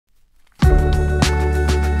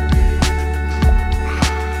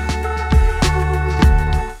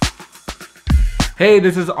Hey,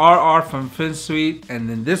 this is RR from Finsweet, and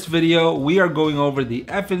in this video, we are going over the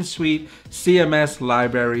Finsweet CMS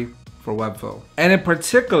Library for Webflow. And in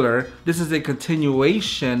particular, this is a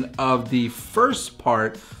continuation of the first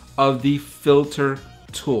part of the filter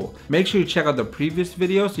tool. Make sure you check out the previous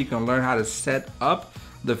video so you can learn how to set up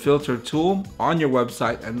the filter tool on your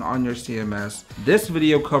website and on your CMS. This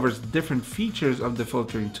video covers different features of the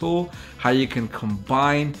filtering tool, how you can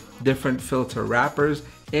combine different filter wrappers,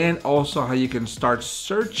 and also how you can start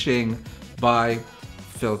searching by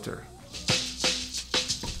filter.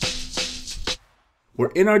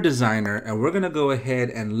 We're in our designer and we're gonna go ahead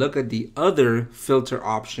and look at the other filter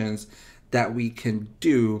options that we can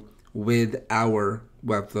do with our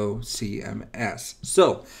Webflow CMS.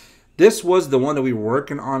 So this was the one that we were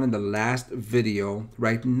working on in the last video.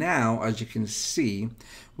 Right now, as you can see,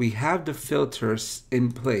 we have the filters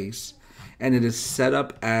in place and it is set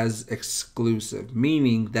up as exclusive,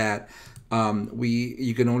 meaning that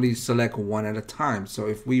you can only select one at a time. So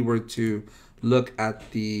if we were to look at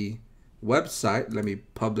the website, let me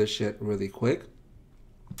publish it really quick,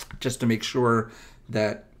 just to make sure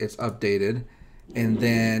that it's updated. And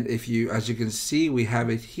then if you, as you can see, we have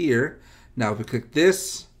it here. Now if we click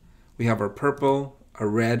this, we have our purple, our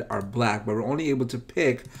red, our black, but we're only able to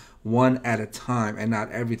pick one at a time and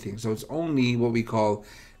not everything. So it's only what we call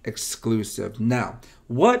exclusive. Now,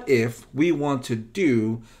 what if we want to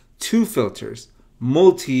do two filters,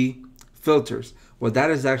 multi filters? Well, that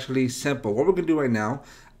is actually simple. What we're going to do right now,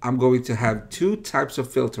 I'm going to have two types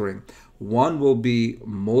of filtering. One will be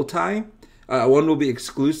one will be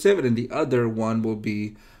exclusive, and then the other one will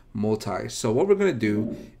be multi. So what we're going to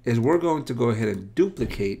do is we're going to go ahead and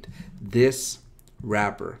duplicate this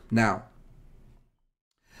wrapper. Now,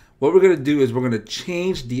 what we're going to do is we're going to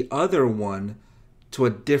change the other one to a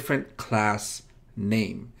different class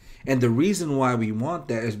name. And the reason why we want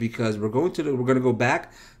that is because we're going to go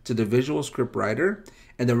back to the Visual Script Writer,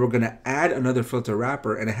 and then we're going to add another filter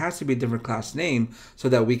wrapper, and it has to be a different class name so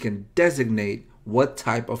that we can designate what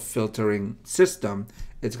type of filtering system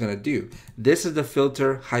it's going to do. This is the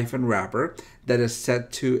filter -wrapper that is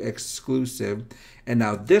set to exclusive. And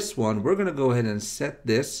now this one, we're going to go ahead and set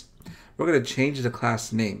this. We're going to change the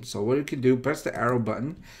class name. So what you can do, press the arrow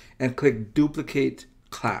button and click duplicate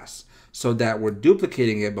class so that we're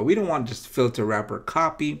duplicating it, but we don't want just filter wrapper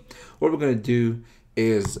copy. What we're going to do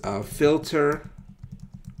is filter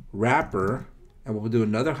wrapper, and we'll do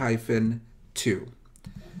another -2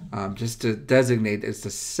 just to designate it's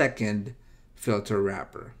the second filter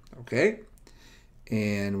wrapper. Okay,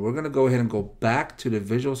 and we're going to go ahead and go back to the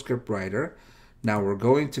Visual Script Writer. Now we're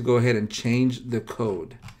going to go ahead and change the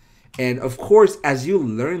code. And of course, as you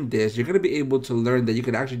learn this, you're going to be able to learn that you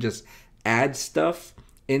can actually just add stuff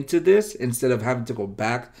into this instead of having to go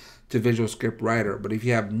back to Visual Script Writer. But if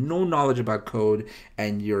you have no knowledge about code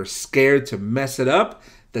and you're scared to mess it up,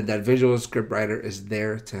 then that Visual Script Writer is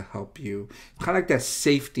there to help you. Kind of like that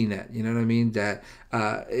safety net, you know what I mean? That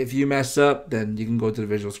if you mess up, then you can go to the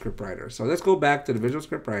Visual Script Writer. So let's go back to the Visual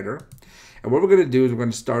Script Writer. And what we're going to do is we're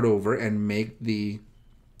going to start over and make the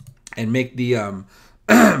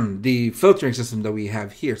the filtering system that we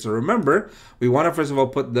have here. So remember, we want to first of all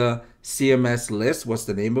put the CMS list. What's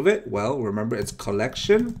the name of it? Well, remember it's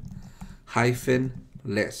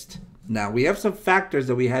collection-list. Now we have some factors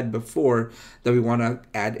that we had before that we want to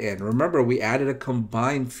add in. Remember, we added a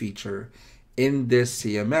combine feature in this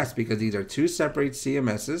CMS because these are two separate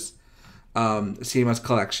CMSs, CMS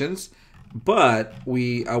collections. But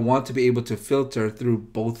I want to be able to filter through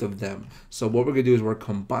both of them. So what we're going to do is we're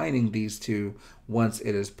combining these two once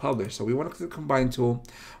it is published. So we want to click the combine tool.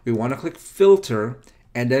 We want to click filter.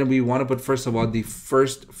 And then we want to put, first of all, the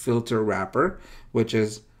first filter wrapper, which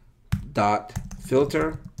is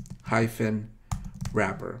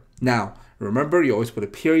 .filter-wrapper. Now, remember, you always put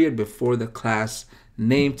a period before the class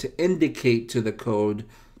name to indicate to the code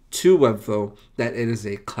to Webflow that it is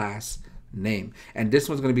a class name, and this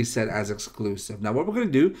one's going to be set as exclusive. Now what we're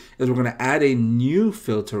going to do is we're going to add a new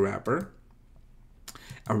filter wrapper,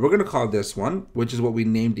 and we're going to call this one, which is what we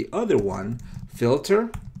named the other one, filter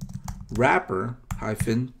wrapper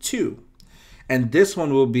 -2, and this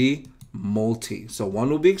one will be multi. So one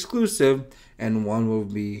will be exclusive and one will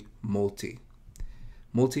be multi.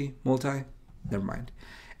 Never mind.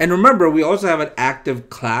 And remember, we also have an active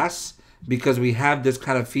class because we have this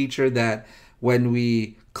kind of feature that when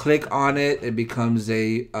we click on it, it becomes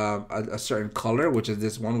a certain color, which is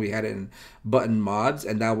this one. We had it in button mods,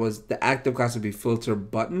 and that was the active class would be filter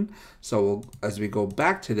button. So as we go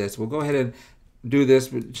back to this, we'll go ahead and do this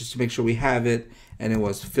just to make sure we have it, and it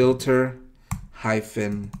was filter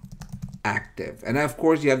active. And of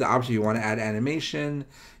course, you have the option, you want to add animation,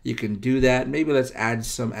 you can do that. Maybe let's add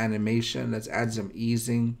some animation. Let's add some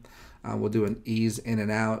easing. We'll do an ease in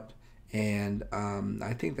and out. And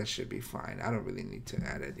I think that should be fine. I don't really need to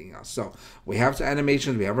add anything else. So we have some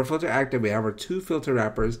animations. We have our filter active. We have our 2 filter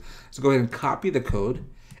wrappers. So go ahead and copy the code.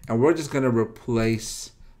 And we're just going to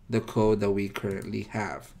replace the code that we currently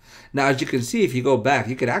have. Now, as you can see, if you go back,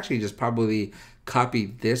 you could actually just probably copy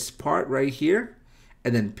this part right here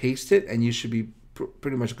and then paste it, and you should be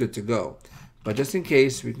pretty much good to go. But just in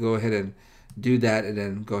case, we can go ahead and do that and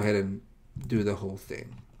then go ahead and do the whole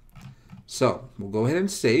thing. So we'll go ahead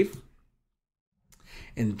and save.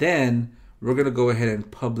 And then we're going to go ahead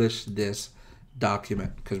and publish this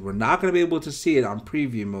document because we're not going to be able to see it on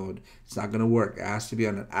preview mode. It's not going to work. It has to be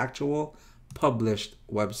on an actual published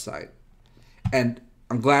website. And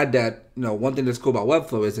I'm glad that, one thing that's cool about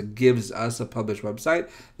Webflow is it gives us a published website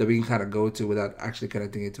that we can kind of go to without actually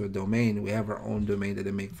connecting it to a domain. We have our own domain that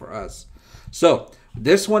they make for us. So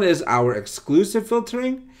this one is our exclusive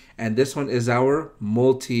filtering, and this one is our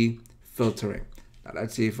multi-filtering. Now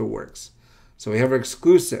let's see if it works. So we have our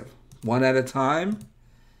exclusive, one at a time,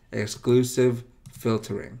 exclusive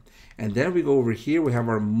filtering. And then we go over here, we have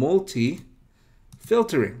our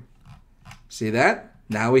multi-filtering. See that?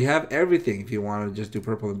 Now we have everything. If you want to just do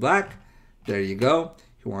purple and black, there you go.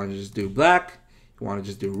 If you want to just do black, you want to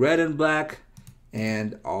just do red and black,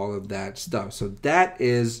 and all of that stuff. So that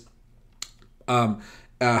is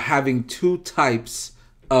having 2 types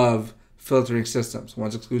of filtering systems.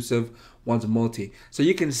 One's exclusive, one's multi. So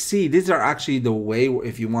you can see these are actually the way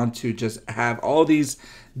if you want to just have all these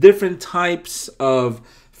different types of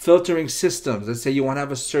filtering systems. Let's say you want to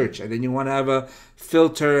have a search, and then you want to have a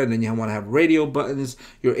filter, and then you want to have radio buttons.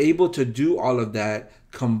 You're able to do all of that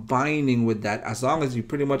combining with that, as long as you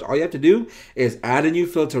pretty much all you have to do is add a new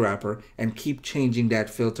filter wrapper and keep changing that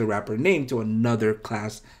filter wrapper name to another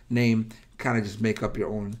class name. Kind of just make up your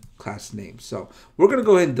own class name. So we're going to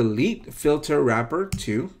go ahead and delete filter wrapper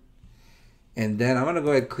 2. And then I'm going to go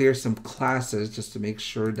ahead and clear some classes just to make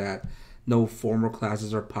sure that no former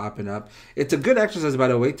classes are popping up. It's a good exercise, by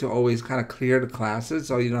the way, to always kind of clear the classes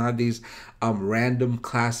so you don't have these random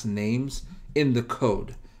class names in the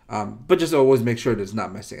code. But just always make sure that it's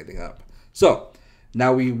not messing anything up. So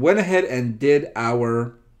now we went ahead and did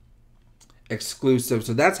our exclusive.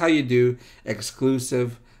 So that's how you do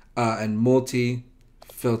exclusive and multi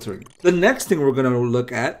filtering. The next thing we're going to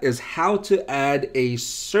look at is how to add a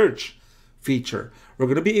search feature. We're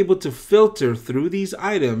going to be able to filter through these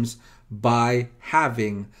items by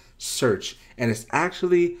having search. And it's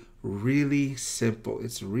actually really simple.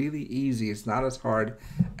 It's really easy. It's not as hard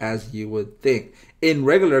as you would think. In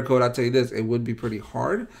regular code, I'll tell you this, it would be pretty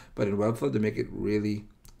hard, but in Webflow, they make it really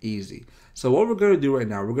easy. So what we're going to do right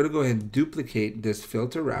now, we're going to go ahead and duplicate this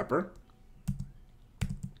filter wrapper.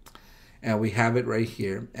 And we have it right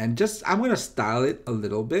here. And I'm going to style it a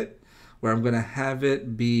little bit, where I'm going to have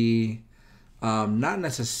it be not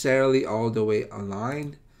necessarily all the way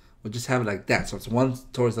aligned. We'll just have it like that. So it's one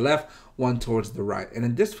towards the left, one towards the right. And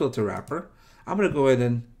in this filter wrapper, I'm going to go ahead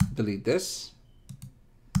and delete this,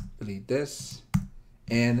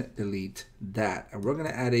 and delete that. And we're going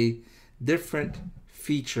to add a different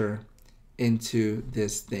feature into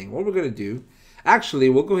this thing. What we're going to do, actually,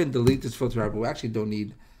 we'll go ahead and delete this filter wrapper. We actually don't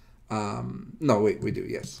need, no, wait, we do,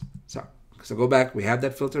 yes. So go back, we have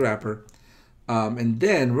that filter wrapper. And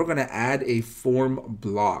then we're going to add a form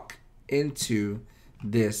block into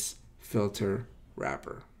this filter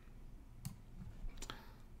wrapper.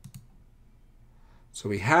 So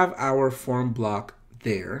we have our form block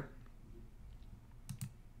there.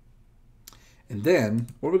 And then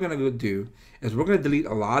what we're going to go do is we're going to delete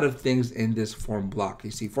a lot of things in this form block. You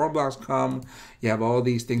see form blocks come, you have all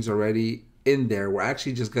these things already in there. We're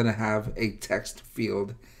actually just going to have a text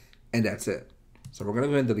field, and that's it. So we're going to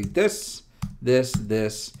go ahead and delete this,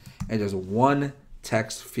 and just one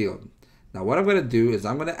text field. Now what I'm going to do is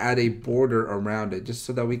I'm going to add a border around it just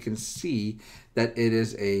so that we can see that it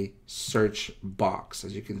is a search box,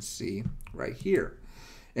 as you can see right here.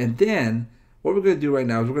 And then what we're going to do right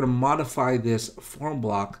now is we're going to modify this form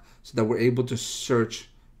block so that we're able to search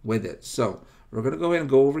with it. So we're going to go ahead and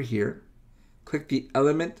go over here, click the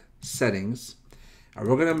element settings, and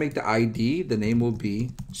we're going to make the ID, the name will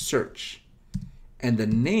be search, and the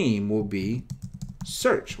name will be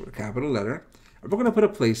search with a capital letter. And we're going to put a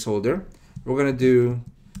placeholder. We're going to do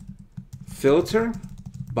filter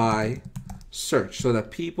by search so that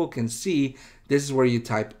people can see this is where you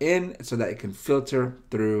type in so that it can filter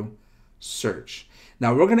through search.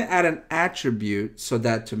 Now we're going to add an attribute so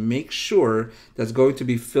that to make sure that's going to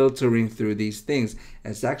be filtering through these things.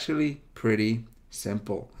 And it's actually pretty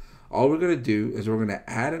simple. all we're going to do is we're going to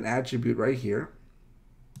add an attribute right here.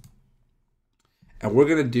 And we're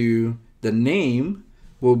going to do the name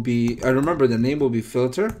will be, remember the name will be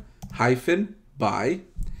filter hyphen by.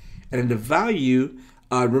 And in the value,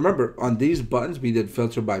 remember on these buttons, we did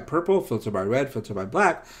filter by purple, filter by red, filter by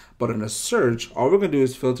black. But in a search, all we're going to do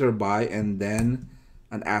is filter by and then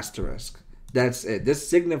an asterisk. That's it. This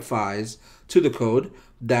signifies to the code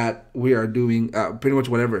that we are doing pretty much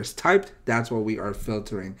whatever is typed, that's what we are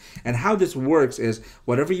filtering. And how this works is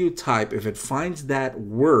whatever you type, if it finds that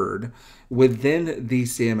word within the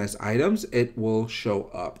CMS items, it will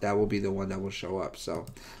show up. That will be the one that will show up. So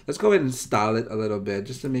let's go ahead and style it a little bit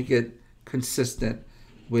just to make it consistent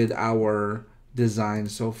with our design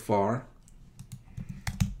so far.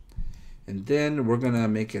 And then we're gonna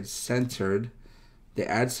make it centered. They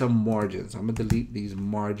add some margins. I'm gonna delete these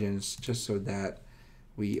margins just so that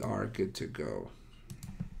we are good to go.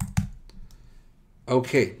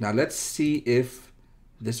 Okay, now let's see if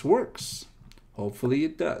this works. Hopefully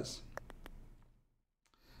it does.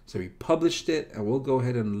 So we published it, and we'll go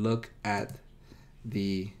ahead and look at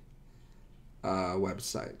the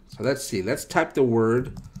website. So let's see. Let's type the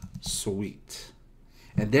word sweet.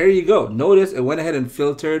 And there you go. Notice it went ahead and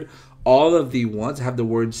filtered all of the ones that have the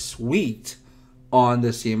word sweet on the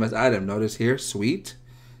CMS item. Notice here, sweet,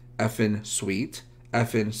 effing sweet,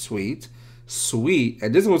 effing sweet, sweet.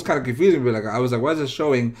 And this was kind of confusing, but I was like, why is it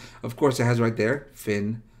showing? Of course, it has right there,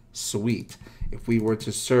 Finsweet. If we were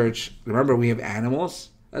to search, remember we have animals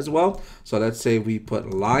as well. So let's say we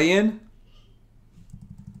put lion.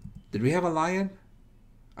 Did we have a lion?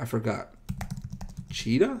 I forgot.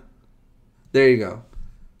 Cheetah? There you go.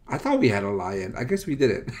 I thought we had a lion. I guess we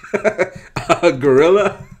didn't. A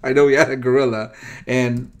gorilla. I know we had a gorilla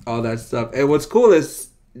and all that stuff. And what's cool is,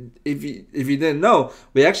 if you didn't know,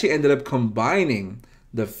 we actually ended up combining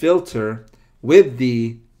the filter with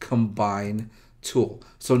the combine tool.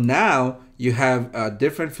 So now you have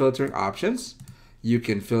different filtering options. You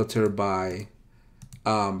can filter by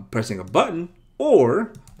pressing a button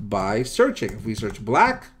or by searching. If we search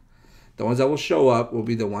black, the ones that will show up will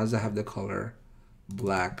be the ones that have the color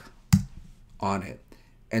black on it.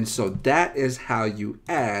 And so that is how you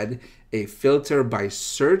add a filter by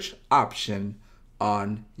search option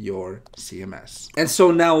on your CMS. And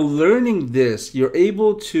so now learning this, you're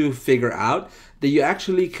able to figure out that you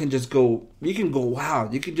actually can just go, you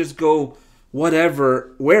can just go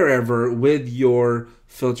whatever, wherever with your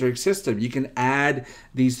filtering system. You can add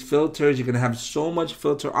these filters. You can have so much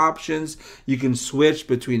filter options. You can switch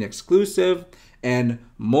between exclusive and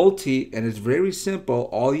multi, and it's very simple.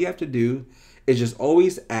 All you have to do is just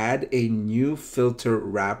always add a new filter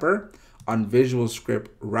wrapper on Visual Script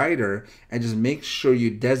Writer and just make sure you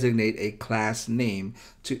designate a class name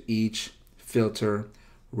to each filter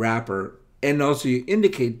wrapper. And also you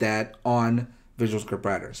indicate that on Visual Script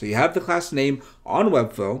Writer. So you have the class name on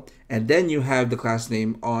Webflow, and then you have the class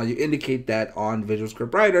name on, you indicate that on Visual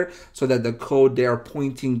Script Writer so that the code they are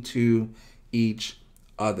pointing to each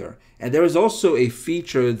other. And there is also a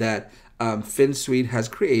feature that Finsweet has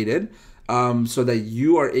created so that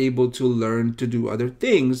you are able to learn to do other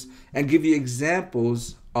things and give you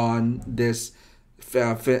examples on this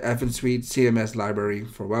Finsweet CMS library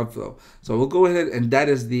for Webflow. So we'll go ahead, and that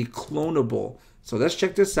is the Cloneable. So let's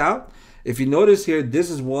check this out. If you notice here,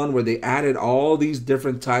 this is one where they added all these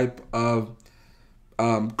different type of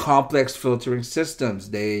complex filtering systems.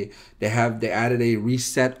 They added a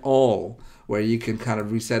reset all, where you can kind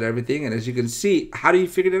of reset everything. And as you can see, how do you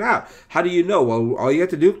figure it out? How do you know? Well, all you have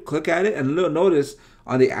to do, click at it, and notice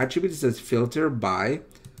on the attributes it says filter by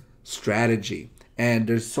strategy. And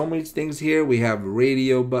there's so many things here. We have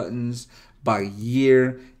radio buttons by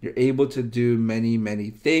year. You're able to do many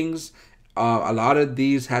things. A lot of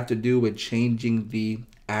these have to do with changing the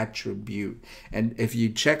attribute. And if you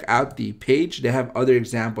check out the page, they have other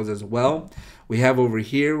examples as well. We have over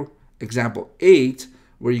here example 8,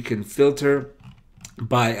 where you can filter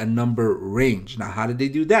by a number range. Now, how did they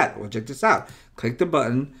do that? Well, check this out. Click the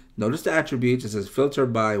button. Notice the attributes. It says filter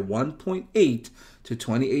by 1.8 to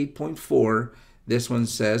 28.4. This one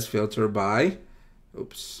says filter by,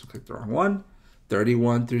 oops, clicked the wrong one,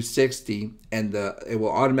 31 through 60, and it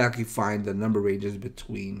will automatically find the number ranges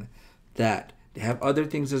between that. They have other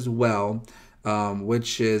things as well,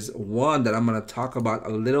 which is one that I'm going to talk about a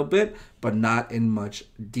little bit, but not in much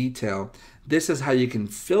detail. This is how you can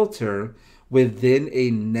filter within a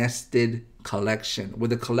nested collection,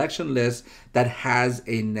 with a collection list that has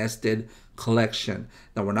a nested collection.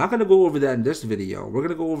 Now, we're not going to go over that in this video. We're going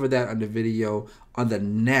to go over that on the video on the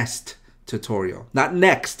nest tutorial, not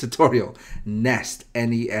next tutorial, Nest,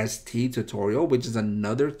 N-E-S-T tutorial, which is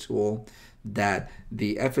another tool that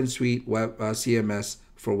the Finsweet web CMS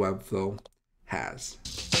for Webflow has.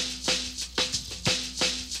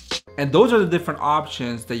 And those are the different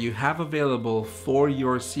options that you have available for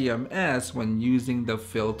your CMS when using the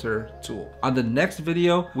filter tool. On the next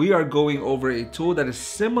video, we are going over a tool that is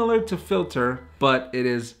similar to filter, but it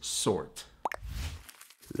is sort.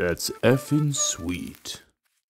 That's effing sweet.